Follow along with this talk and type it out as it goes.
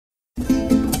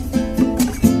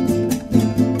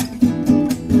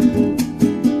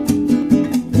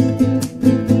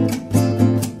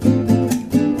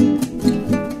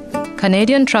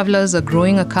Canadian travelers are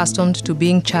growing accustomed to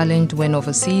being challenged when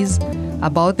overseas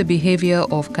about the behavior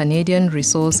of Canadian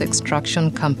resource extraction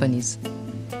companies.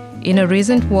 In a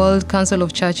recent World Council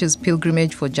of Churches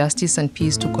pilgrimage for justice and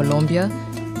peace to Colombia,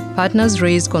 partners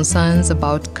raised concerns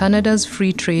about Canada's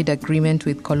free trade agreement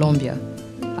with Colombia,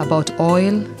 about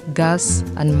oil, gas,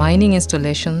 and mining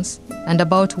installations, and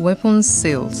about weapons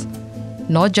sales,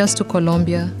 not just to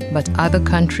Colombia, but other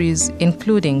countries,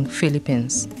 including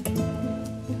Philippines.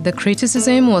 The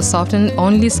criticism was softened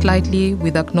only slightly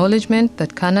with acknowledgement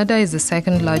that Canada is the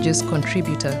second largest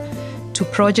contributor to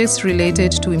projects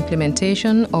related to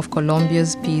implementation of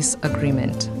Colombia's peace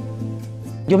agreement.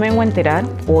 Yo me vengo a enterar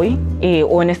hoy,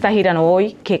 o en esta gira no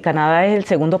hoy, que Canadá es el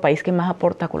segundo país que más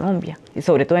aporta a Colombia, y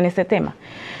sobre todo en este tema.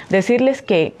 Decirles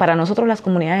que para nosotros las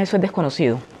comunidades eso es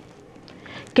desconocido.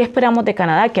 ¿Qué esperamos de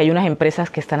Canadá? Que hay unas empresas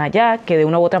que están allá, que de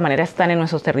una u otra manera están en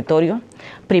nuestros territorios.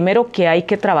 Primero, que hay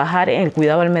que trabajar en el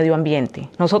cuidado del medio ambiente.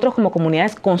 Nosotros como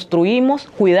comunidades construimos,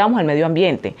 cuidamos el medio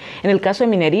ambiente. En el caso de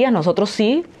minería, nosotros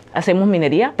sí hacemos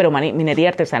minería, pero minería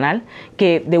artesanal,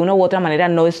 que de una u otra manera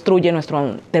no destruye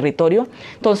nuestro territorio.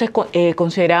 Entonces,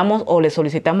 consideramos o le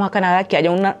solicitamos a Canadá que haya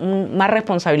más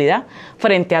responsabilidad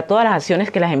frente a todas las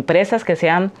acciones que las empresas que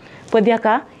sean pues, de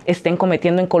acá estén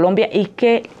cometiendo en Colombia, y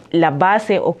que la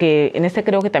base, o que en este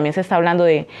creo que también se está hablando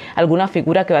de alguna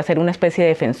figura que va a ser una especie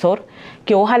de defensor,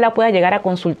 que ojalá pueda llegar a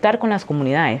consultar con las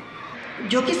comunidades.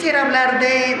 Yo quisiera hablar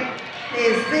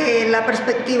desde la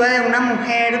perspectiva de una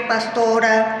mujer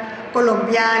pastora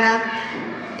colombiana.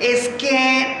 Es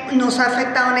que nos ha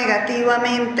afectado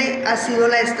negativamente ha sido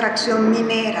la extracción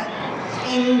minera.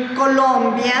 En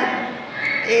Colombia,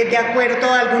 de acuerdo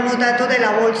a algunos datos de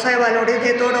la Bolsa de Valores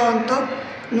de Toronto,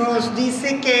 nos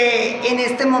dice que en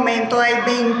este momento hay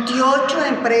 28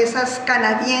 empresas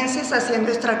canadienses haciendo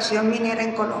extracción minera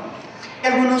en Colombia.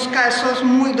 Hay algunos casos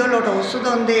muy dolorosos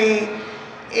donde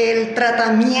el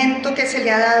tratamiento que se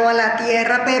le ha dado a la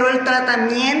tierra, pero el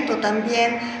tratamiento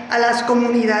también a las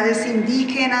comunidades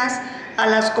indígenas, a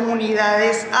las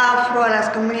comunidades afro, a las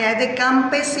comunidades de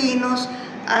campesinos,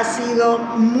 ha sido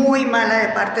muy mala de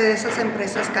parte de esas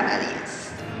empresas canadienses.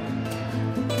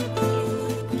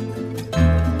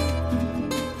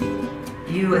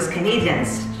 You as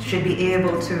Canadians should be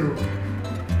able to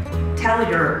tell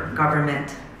your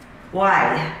government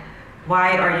why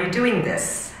are you doing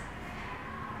this?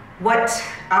 What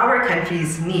our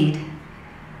countries need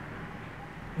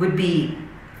would be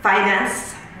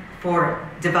finance for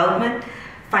development,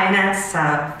 finance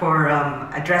for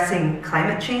addressing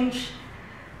climate change.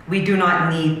 We do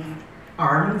not need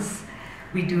arms.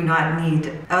 We do not need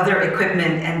other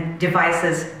equipment and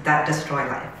devices that destroy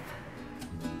life.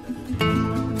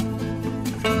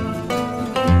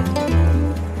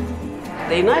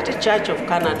 The United Church of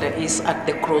Canada is at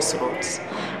the crossroads.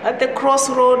 At the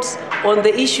crossroads on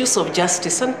the issues of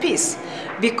justice and peace,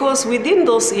 because within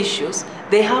those issues,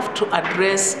 they have to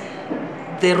address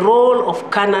the role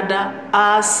of Canada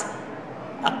as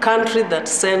a country that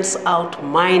sends out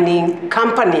mining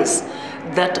companies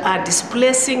that are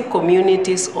displacing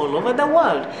communities all over the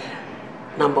world.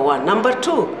 Number one. Number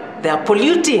two, they are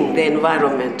polluting the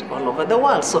environment all over the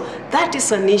world. So that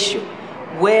is an issue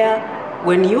where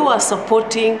when you are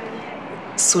supporting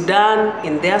Sudan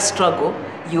in their struggle,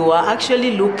 you are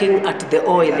actually looking at the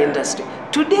oil industry.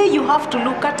 Today you have to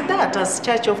look at that as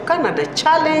Church of Canada,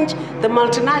 challenge the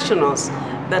multinationals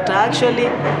that are actually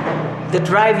the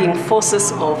driving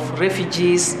forces of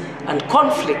refugees and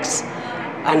conflicts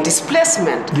and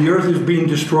displacement. The earth is being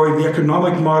destroyed. The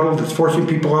economic model that's forcing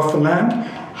people off the land,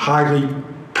 highly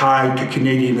tied to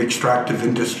Canadian extractive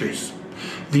industries.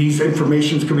 The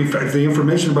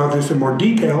information about this in more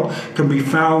detail can be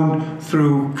found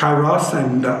through Kairos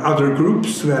and other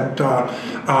groups that our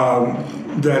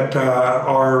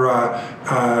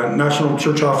national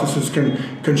church offices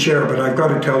can share. But I've got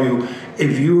to tell you,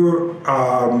 if you're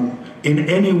in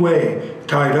any way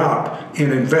tied up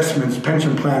in investments,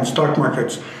 pension plans, stock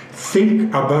markets,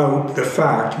 think about the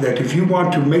fact that if you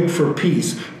want to make for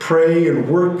peace, pray and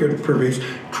work for peace,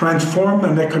 transform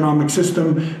an economic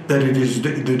system that is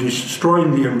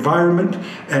destroying the environment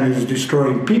and is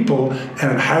destroying people,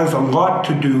 and it has a lot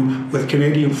to do with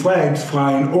Canadian flags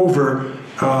flying over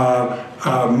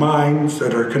mines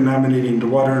that are contaminating the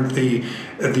water. The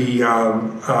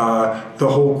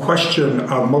whole question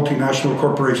of multinational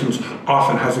corporations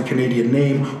often has a Canadian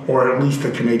name, or at least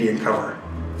a Canadian cover.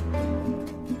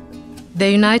 The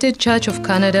United Church of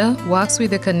Canada works with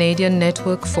the Canadian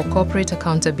Network for Corporate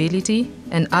Accountability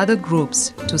and other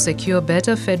groups to secure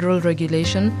better federal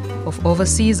regulation of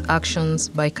overseas actions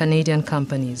by Canadian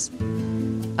companies.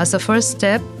 As a first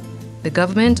step, the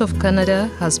Government of Canada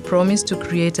has promised to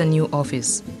create a new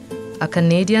office, a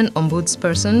Canadian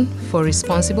Ombudsperson for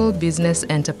Responsible Business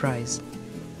Enterprise.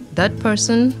 That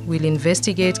person will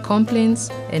investigate complaints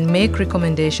and make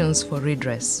recommendations for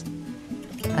redress.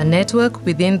 A network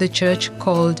within the Church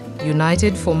called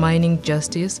United for Mining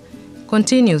Justice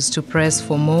continues to press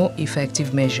for more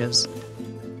effective measures.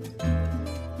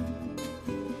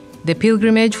 The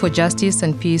Pilgrimage for Justice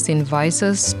and Peace invites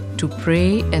us to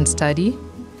pray and study,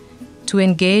 to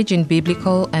engage in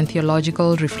biblical and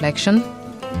theological reflection,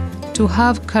 to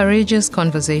have courageous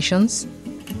conversations,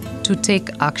 to take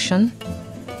action,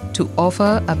 to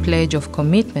offer a pledge of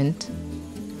commitment,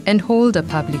 and hold a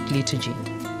public liturgy.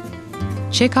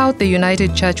 Check out the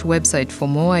United Church website for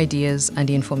more ideas and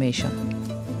information.